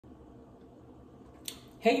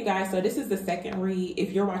Hey you guys, so this is the second read.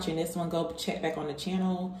 If you're watching this one, go check back on the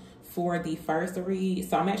channel for the first read.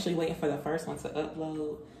 So I'm actually waiting for the first one to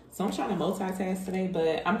upload. So I'm trying to multitask today,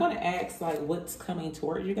 but I'm going to ask like what's coming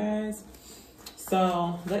towards you guys.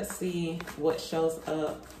 So let's see what shows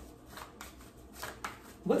up.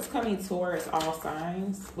 What's coming towards all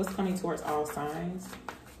signs? What's coming towards all signs?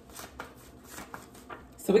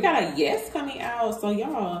 So we got a yes coming out. So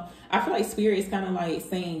y'all, I feel like Spirit is kind of like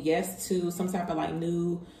saying yes to some type of like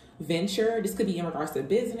new venture. This could be in regards to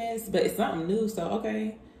business, but it's something new. So,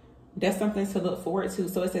 okay, that's something to look forward to.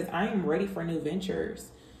 So it says, I am ready for new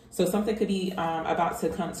ventures. So something could be about to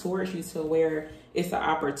come towards you to where it's an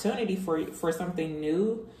opportunity for something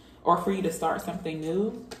new or for you to start something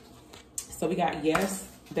new. So we got yes,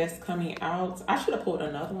 that's coming out. I should have pulled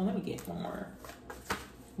another one. Let me get one more.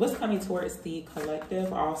 What's coming towards the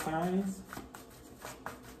collective, all signs?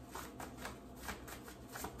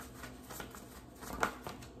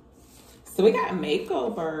 So we got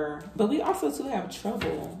makeover, but we also too have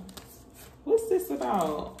trouble. What's this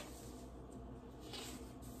about?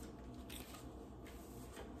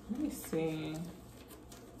 Let me see.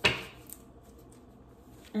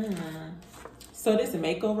 So this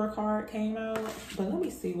makeover card came out, but let me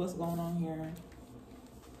see what's going on here.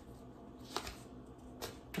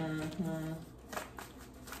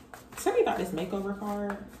 Tell me about this makeover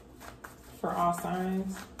card for all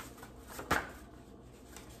signs.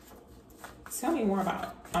 Tell me more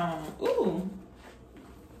about, ooh.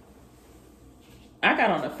 I got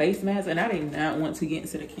on a face mask and I did not want to get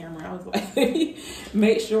into the camera. I was like,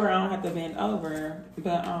 make sure I don't have to bend over.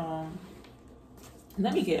 But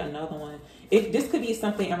let me get another one. This could be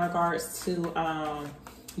something in regards to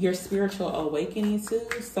your spiritual awakening too.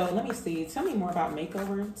 So let me see. Tell me more about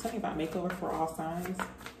makeover. Tell me about makeover for all signs.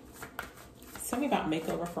 Tell me about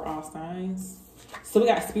makeover for all signs. So we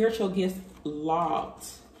got spiritual gifts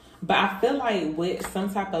locked. But I feel like with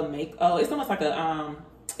some type of it's almost like a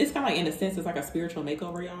it's kind of like, in a sense, it's like a spiritual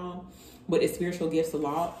makeover, y'all, with its spiritual gifts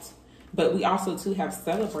locked. But we also too have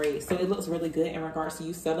celebrate. So it looks really good in regards to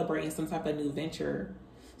you celebrating some type of new venture.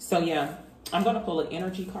 So yeah, I'm gonna pull an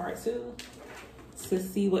energy card too to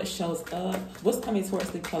see what shows up. What's coming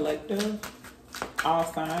towards the collective, all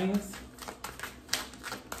signs.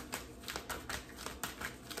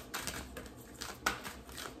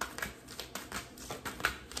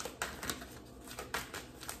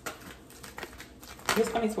 What's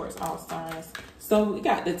coming towards all signs? So we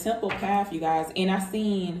got the temple path, you guys, and I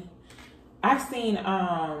seen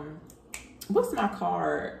what's my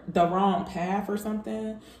card? The wrong path or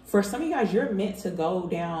something. For some of you guys, you're meant to go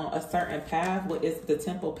down a certain path, what is the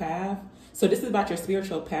temple path. So this is about your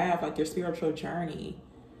spiritual path, like your spiritual journey.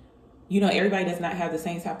 You know, everybody does not have the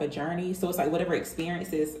same type of journey. So it's like whatever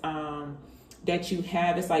experiences that you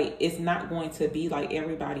have, it's like it's not going to be like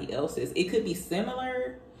everybody else's. It could be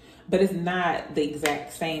similar, but it's not the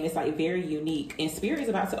exact same. It's like very unique. And Spirit is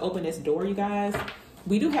about to open this door, you guys.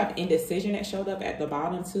 We do have indecision that showed up at the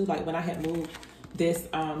bottom too. Like when I had moved this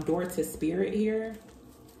door to Spirit here.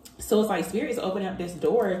 So it's like Spirit is opening up this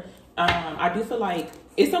door. I do feel like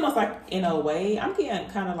it's almost like, in a way, I'm getting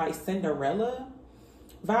kind of like Cinderella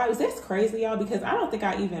vibes. That's crazy, y'all, because I don't think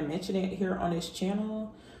I even mentioned it here on this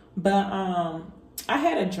channel. But I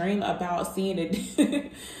had a dream about seeing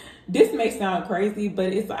it. This may sound crazy,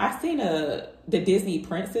 but it's I seen the Disney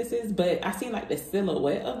princesses, but I seen like the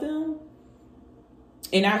silhouette of them.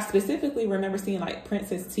 And I specifically remember seeing like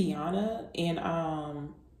Princess Tiana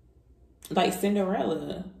and like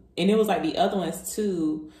Cinderella. And it was like the other ones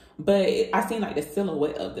too, but I seen like the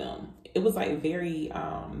silhouette of them. It was like very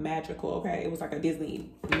magical, okay? It was like a Disney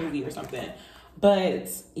movie or something. But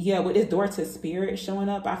yeah, with this door to Spirit showing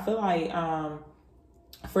up, I feel like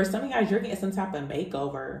for some of you guys, you're getting some type of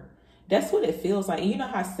makeover. That's what it feels like. And you know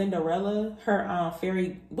how Cinderella, her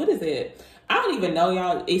fairy, what is it? I don't even know,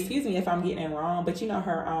 y'all. Excuse me if I'm getting it wrong, but you know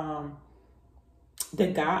her the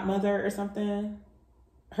godmother or something,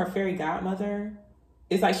 her fairy godmother.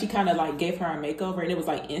 It's like she kind of like gave her a makeover and it was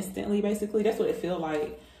like instantly, basically. That's what it feels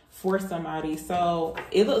like for somebody. So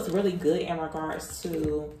it looks really good in regards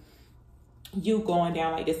to you going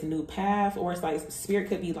down like this new path, or it's like Spirit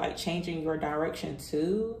could be like changing your direction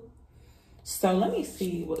too. So let me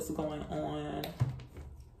see what's going on.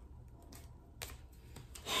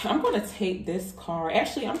 I'm going to take this card.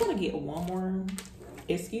 Actually, I'm going to get one more.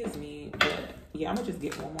 Excuse me. But yeah, I'm going to just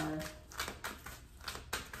get one more.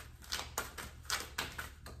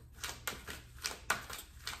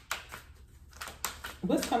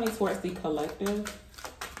 What's coming towards the collective?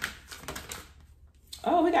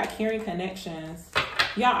 Oh, we got caring connections.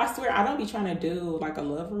 Y'all, I swear, I don't be trying to do like a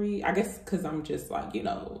love read. I guess because I'm just like, you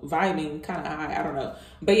know, vibing kind of high. I don't know.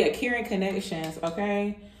 But yeah, caring connections,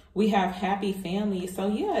 okay? We have happy family. So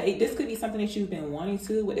yeah, this could be something that you've been wanting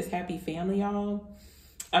to with this happy family, y'all.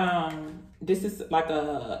 This is like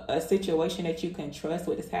a situation that you can trust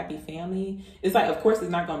with this happy family. It's like, of course,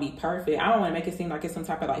 it's not going to be perfect. I don't want to make it seem like it's some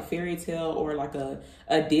type of like fairy tale or like a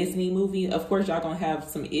Disney movie. Of course, y'all going to have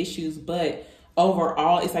some issues, but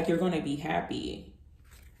overall, it's like you're going to be happy.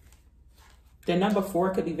 The number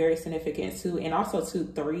 4 could be very significant too. And also 2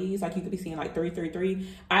 3s. Like you could be seeing like 333.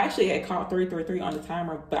 I actually had caught 333 on the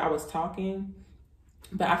timer, but I was talking.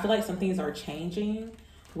 But I feel like some things are changing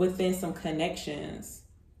within some connections.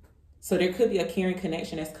 So there could be a caring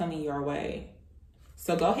connection that's coming your way.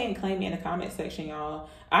 So go ahead and claim me in the comment section, y'all.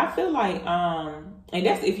 I feel like, and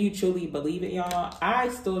that's if you truly believe it, y'all. I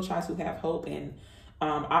still try to have hope and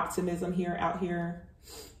optimism out here.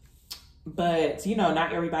 But, you know,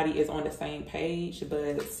 not everybody is on the same page.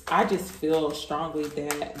 But I just feel strongly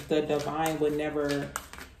that the divine would never,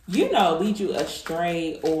 you know, lead you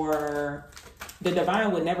astray, or the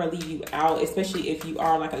divine would never leave you out, especially if you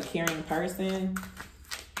are like a caring person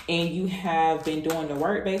and you have been doing the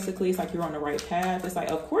work. Basically, it's like you're on the right path. It's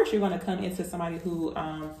like, of course, you're going to come into somebody who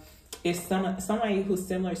is somebody who's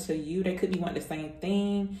similar to you. They could be wanting the same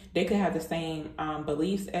thing. They could have the same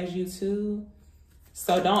beliefs as you too.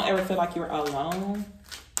 So don't ever feel like you're alone.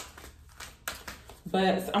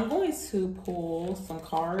 But I'm going to pull some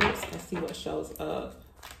cards and see what shows up.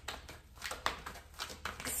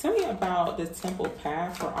 Tell me about the temple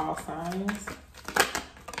path for all signs.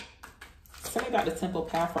 Tell me about the temple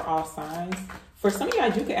path for all signs. For some of y'all,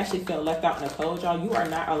 you could actually feel left out in the cold, y'all. You are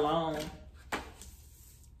not alone.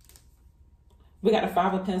 We got the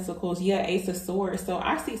 5 of Pentacles. Yeah, Ace of Swords. So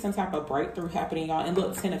I see some type of breakthrough happening, y'all. And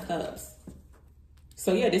look, 10 of Cups.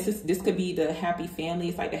 So yeah, this could be the happy family.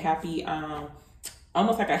 It's like the happy,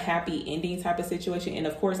 almost like a happy ending type of situation. And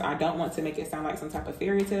of course, I don't want to make it sound like some type of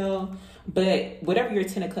fairy tale, but whatever your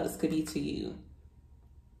 10 of Cups could be to you.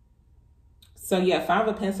 So yeah, 5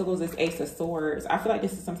 of Pentacles is Ace of Swords. I feel like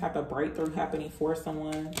this is some type of breakthrough happening for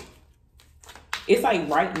someone. It's like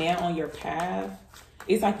right now on your path,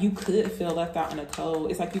 it's like you could feel left out in the cold.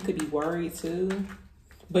 It's like you could be worried too.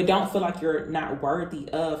 But don't feel like you're not worthy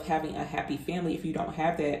of having a happy family if you don't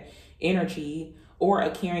have that energy or a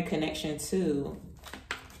caring connection too.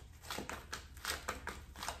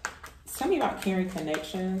 Tell me about caring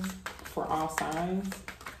connections for all signs.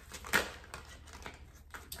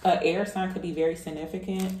 An air sign could be very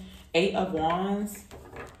significant. 8 of Wands.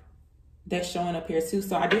 That's showing up here too.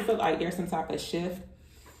 So I do feel like there's some type of shift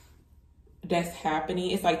that's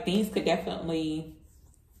happening. It's like things could definitely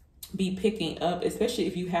be picking up, especially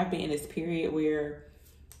if you have been in this period where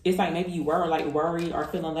it's like maybe you were like worried or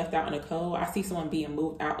feeling left out in the cold. I see someone being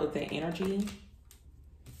moved out of that energy.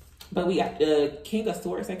 But we got the King of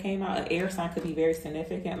Swords that came out. An air sign could be very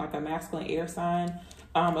significant, like a masculine air sign.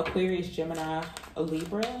 Aquarius, Gemini, a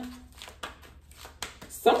Libra.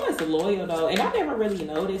 Someone's loyal though, and I never really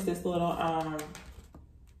noticed this little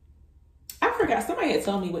I forgot, somebody had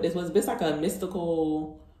told me what this was, but it's like a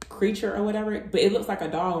mystical creature or whatever, but it looks like a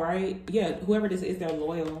dog, right? Yeah, whoever this is, they're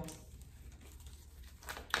loyal.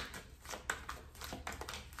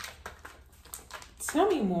 Tell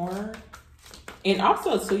me more. And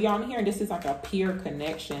also too, y'all, I'm hearing this is like a peer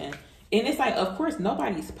connection, and it's like, of course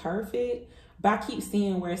nobody's perfect, but I keep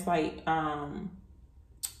seeing where it's like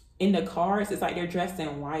in the cards, it's like they're dressed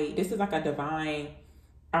in white. This is like a divine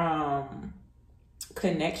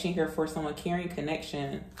connection here for someone, caring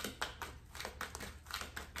connection.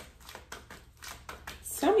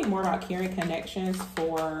 Tell me more about caring connections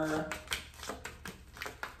for...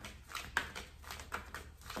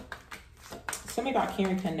 Tell me about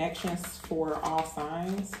caring connections for all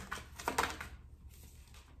signs.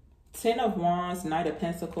 10 of Wands, Knight of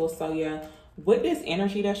Pentacles. So yeah, with this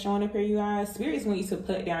energy that's showing up here, you guys, spirits want you to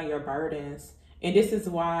put down your burdens. And this is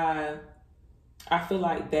why I feel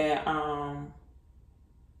like that,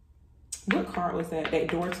 what card was that? That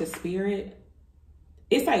door to spirit.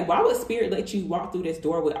 It's like, why would spirit let you walk through this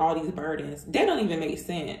door with all these burdens? That don't even make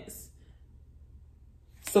sense.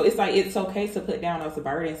 So it's like, it's okay to put down those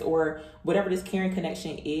burdens, or whatever this caring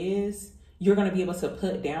connection is, you're going to be able to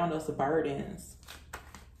put down those burdens.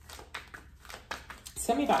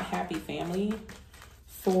 Tell me about happy family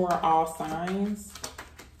for all signs.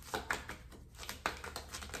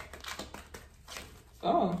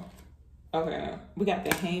 Oh, okay. We got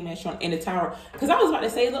the Hangman showing in the Tower. Because I was about to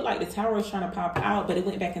say, it looked like the Tower was trying to pop out, but it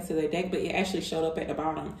went back into the deck, but it actually showed up at the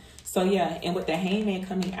bottom. So yeah, and with the Hangman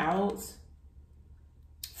coming out,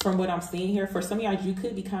 from what I'm seeing here, for some of y'all, you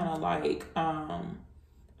could be kind of like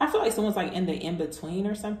I feel like someone's like in the in-between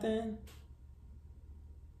or something.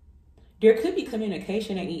 There could be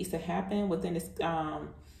communication that needs to happen within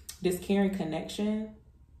this caring connection.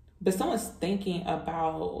 But someone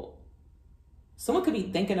could be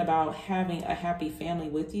thinking about having a happy family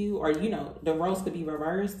with you, or, you know, the roles could be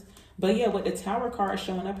reversed. But yeah, with the Tower card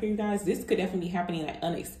showing up here, you guys, this could definitely be happening like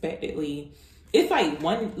unexpectedly. It's like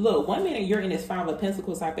one minute you're in this Five of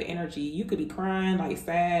Pentacles type of energy. You could be crying, like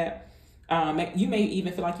sad. You may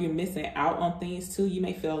even feel like you're missing out on things too. You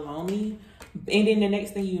may feel lonely. And then the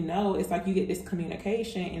next thing you know, it's like you get this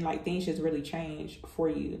communication and like things just really change for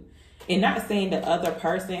you. And not saying the other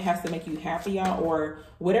person has to make you happy, y'all, or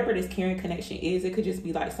whatever this caring connection is. It could just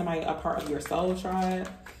be like somebody a part of your soul tribe.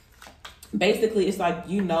 Basically, it's like,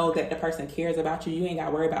 you know, that the person cares about you. You ain't got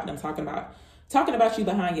to worry about them talking about you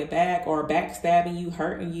behind your back, or backstabbing you,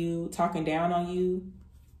 hurting you, talking down on you.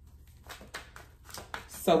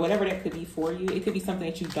 So whatever that could be for you, it could be something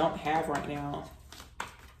that you don't have right now.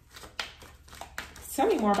 Tell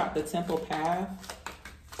me more about the Temple path.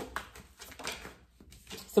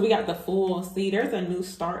 So we got the Fool. See, there's a new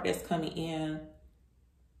start that's coming in.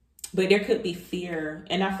 But there could be fear.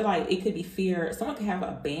 And I feel like it could be fear. Someone could have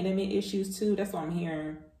abandonment issues too. That's what I'm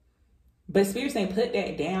hearing. But Spirit's saying put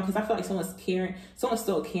that down, because I feel like someone's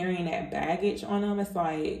still carrying that baggage on them. It's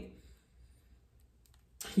like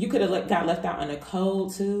you could have got left out in the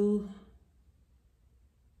cold too.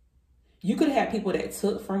 You could have had people that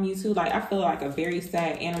took from you too. Like, I feel like a very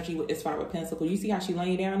sad energy with this Five of Pentacles. You see how she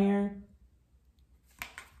laying down there?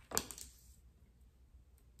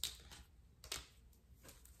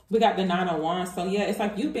 We got the Nine of Wands. So yeah, it's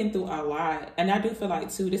like you've been through a lot. And I do feel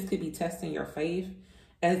like too, this could be testing your faith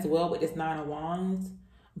as well with this Nine of Wands.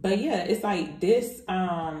 But yeah, it's like this,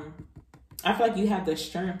 I feel like you have the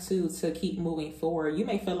strength too to keep moving forward. You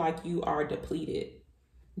may feel like you are depleted.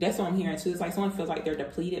 That's what I'm hearing too. It's like someone feels like they're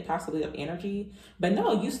depleted, possibly of energy. But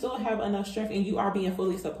no, you still have enough strength, and you are being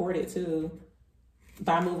fully supported too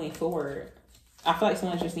by moving forward. I feel like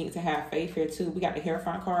someone just needs to have faith here too. We got the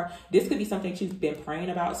Hierophant card. This could be something that you've been praying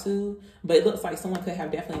about too. But it looks like someone could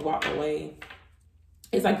have definitely walked away.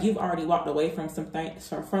 It's like you've already walked away from some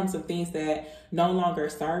things that no longer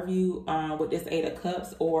serve you with this Eight of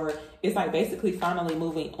Cups. Or it's like basically finally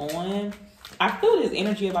moving on. I feel this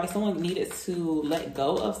energy of like someone needed to let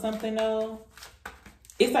go of something though.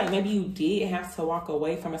 It's like maybe you did have to walk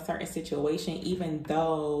away from a certain situation, even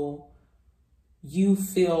though you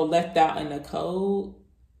feel left out in the cold.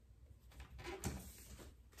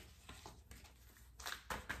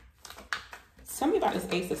 Tell me about this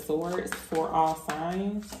Ace of Swords for all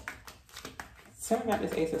signs. Tell me about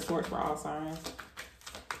this Ace of Swords for all signs.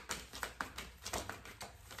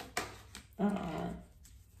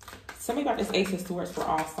 Tell me about this Ace of Swords for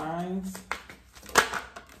all signs.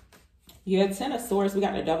 Yeah, Ten of Swords. We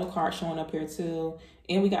got the Devil card showing up here too.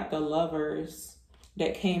 And we got the Lovers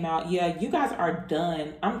that came out. Yeah, you guys are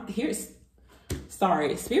done.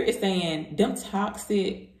 Sorry. Spirit is saying them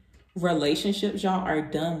toxic relationships y'all are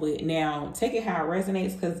done with. Now, take it how it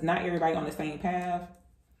resonates, because not everybody on the same path.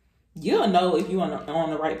 You'll know if you're on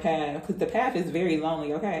the right path, because the path is very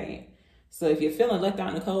lonely, okay? So if you're feeling left out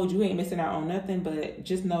in the cold, you ain't missing out on nothing. But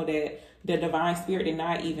just know that the Divine Spirit did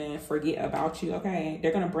not even forget about you, okay?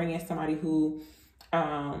 They're going to bring in somebody who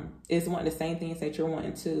is wanting the same things that you're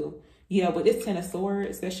wanting too. Yeah, with this Ten of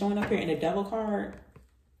Swords that's showing up here in the Devil card.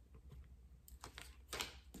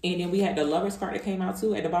 And then we had the Lovers card that came out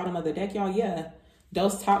too at the bottom of the deck, y'all. Yeah,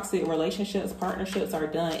 those toxic relationships, partnerships are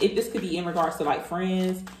done. This could be in regards to like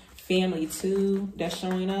friends, family too, that's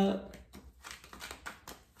showing up.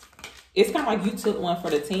 It's kind of like you took one for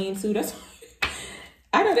the team too. That's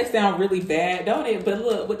I know that sounds really bad, don't it? But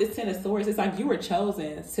look, with this Ten of Swords, it's like you were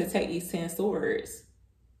chosen to take these 10 swords.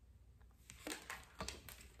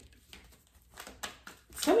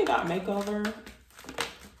 Tell me about makeover.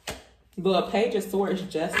 The Page of Swords,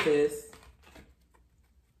 Justice.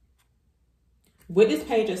 With this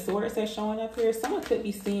Page of Swords that's showing up here, someone could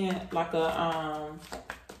be seeing like a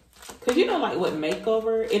because you know, like with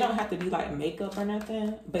makeover, it don't have to be like makeup or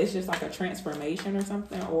nothing, but it's just like a transformation or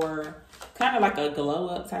something, or kind of like a glow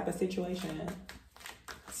up type of situation.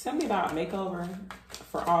 Tell me about makeover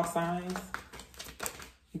for all signs.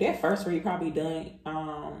 That first read probably done.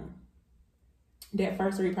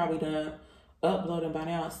 Uploading by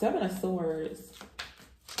now. Seven of Swords.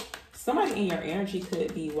 Somebody in your energy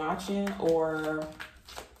could be watching, or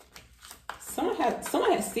someone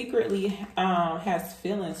has secretly has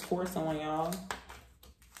feelings for someone, y'all.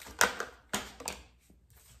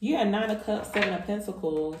 Yeah, Nine of Cups, Seven of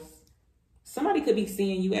Pentacles. Somebody could be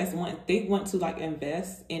seeing you as they want to like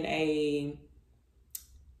invest in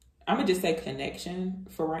I'm gonna just say connection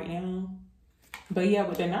for right now. But yeah,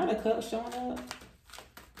 with the Nine of Cups showing up,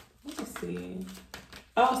 let me see.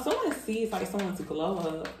 Oh, someone sees like someone's glow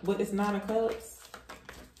up with this Nine of Cups.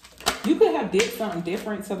 You could have did something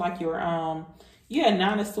different to like your yeah,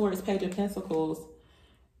 Nine of Swords, Page of Pentacles.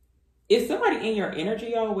 It's somebody in your energy,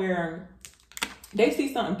 y'all, where they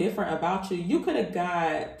see something different about you. You could have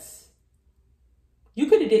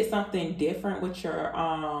did something different with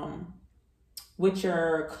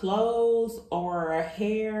your clothes or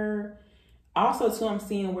hair. Also, too, I'm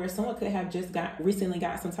seeing where someone could have just recently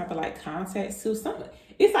got some type of like contacts too.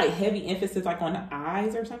 It's like heavy emphasis like on the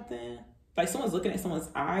eyes or something. Like someone's looking at someone's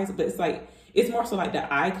eyes, but it's more so like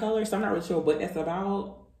the eye color. So I'm not really sure what that's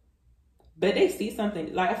about. But they see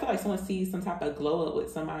something, like I feel like someone sees some type of glow up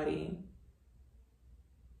with somebody.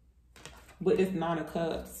 With this Nine of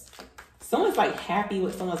Cups. Someone's like happy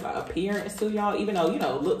with someone's like appearance too, y'all. Even though, you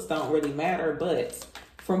know, looks don't really matter. But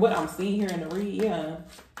from what I'm seeing here in the read, yeah.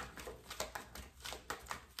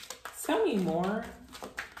 Tell me more.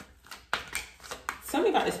 Tell me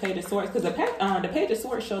about this Page of Swords. Because the Page of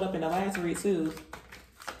Swords showed up in the last read too.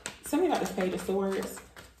 Tell me about this Page of Swords.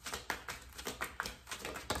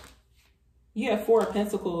 Yeah, Four of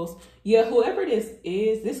Pentacles. Yeah, whoever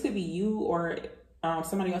this could be you or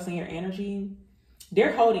somebody else in your energy.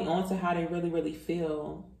 They're holding on to how they really, really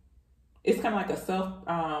feel. It's kind of like a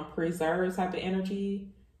self-preserve type of energy.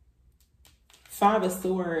 Five of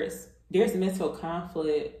Swords. There's mental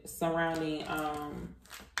conflict surrounding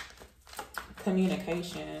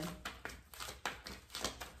communication.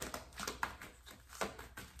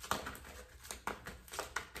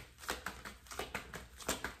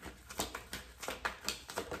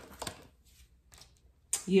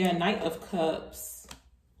 Yeah, Knight of Cups.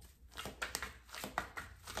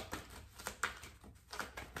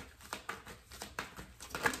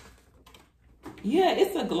 Yeah,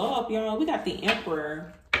 it's a glow up, y'all. We got the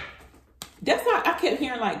Emperor. That's why I kept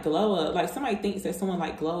hearing like glow up. Like somebody thinks that someone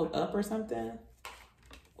like glowed up or something.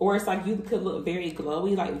 Or it's like you could look very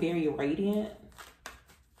glowy, like very radiant.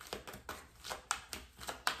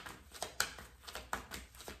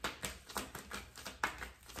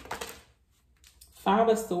 Five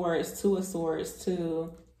of Swords, Two of Swords,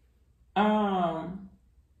 too.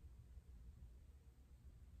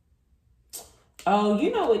 Oh,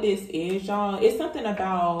 you know what this is, y'all? It's something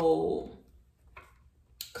about...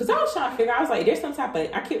 Because I was trying to figure out, I was like, there's some type of...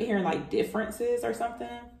 I keep hearing, like, differences or something.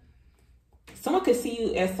 Someone could see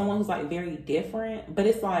you as someone who's, like, very different. But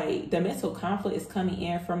it's like the mental conflict is coming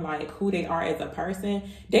in from, like, who they are as a person.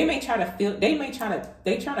 They may try to feel... They trying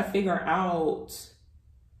to figure out...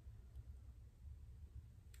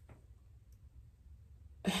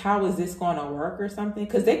 how is this going to work or something?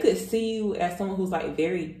 Because they could see you as someone who's like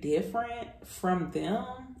very different from them.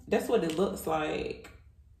 That's what it looks like.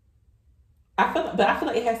 I feel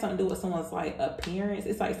like it has something to do with someone's like appearance.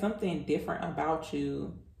 It's like something different about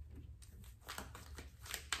you.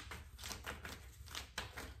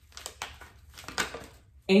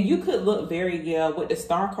 And you could look very, with the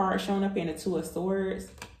Star card showing up in the Two of Swords.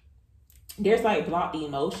 There's like blocked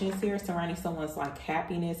emotions here surrounding someone's like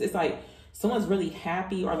happiness. It's like someone's really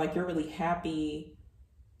happy or like you're really happy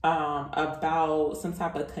about some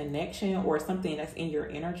type of connection or something that's in your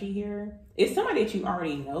energy here. It's somebody that you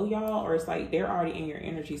already know, y'all, or it's like they're already in your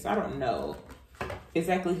energy. So I don't know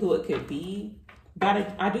exactly who it could be.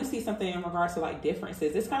 But I do see something in regards to like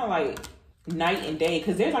differences. It's kind of like night and day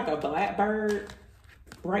because there's like a black bird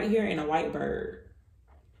right here and a white bird.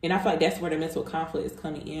 And I feel like that's where the mental conflict is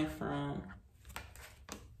coming in from.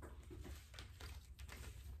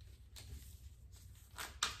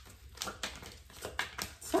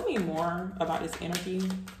 Tell me more about this energy.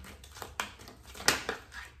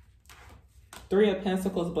 Three of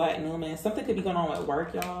Pentacles, Black Newman. Something could be going on with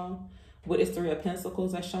work, y'all. With this Three of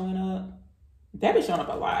Pentacles that's showing up. That be showing up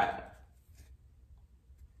a lot.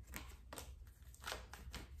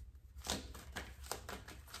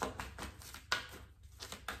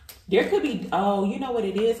 There could be, oh, you know what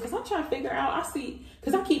it is? Because I'm trying to figure out, I see,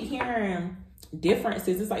 because I keep hearing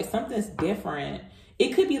differences. It's like something's different.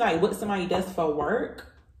 It could be like what somebody does for work.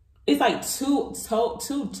 It's like two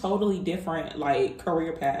totally different like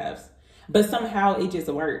career paths, but somehow it just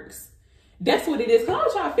works. That's what it is. Cause I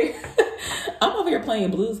was trying to figure. I'm over here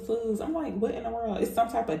playing Blue's Clues. I'm like, what in the world? It's some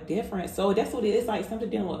type of difference. So that's what it is. Like something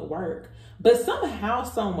dealing with work, but somehow,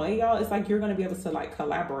 some way, y'all, it's like you're gonna be able to like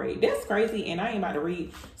collaborate. That's crazy, and I ain't about to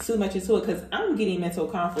read too much into it because I'm getting mental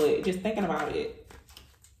conflict just thinking about it.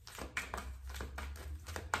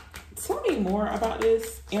 Tell me more about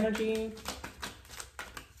this energy.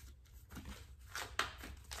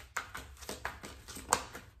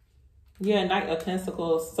 Yeah, Knight of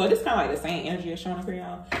Pentacles. So this kind of like the same energy as showing up for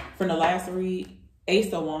y'all from the last read.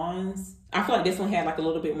 Ace of Wands. I feel like this one had like a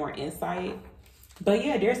little bit more insight. But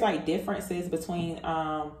yeah, there's like differences between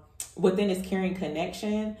within this caring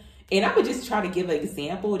connection. And I would just try to give an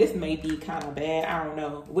example. This may be kind of bad. I don't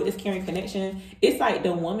know. With this caring connection, it's like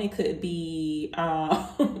the woman could be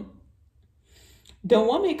the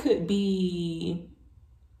woman could be,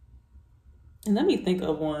 and let me think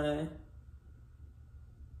of one.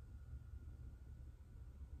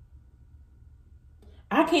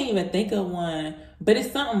 I can't even think of one, but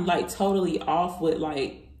it's something like totally off with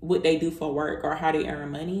like what they do for work or how they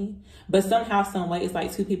earn money. But somehow, some way, it's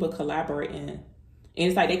like two people collaborating. And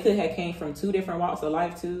it's like they could have came from two different walks of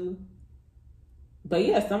life too. But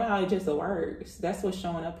yeah, somehow it just works. That's what's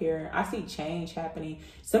showing up here. I see change happening.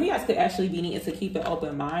 Some of you guys could actually be needing to keep an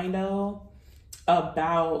open mind though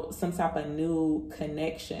about some type of new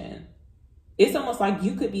connection. It's almost like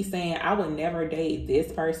you could be saying, I would never date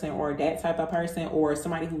this person or that type of person or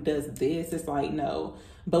somebody who does this. It's like, no.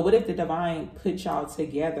 But what if the divine put y'all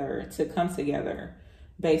together to come together,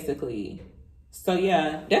 basically? So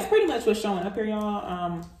yeah, that's pretty much what's showing up here,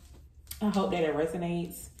 y'all. I hope that it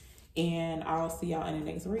resonates, and I'll see y'all in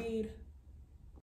the next read.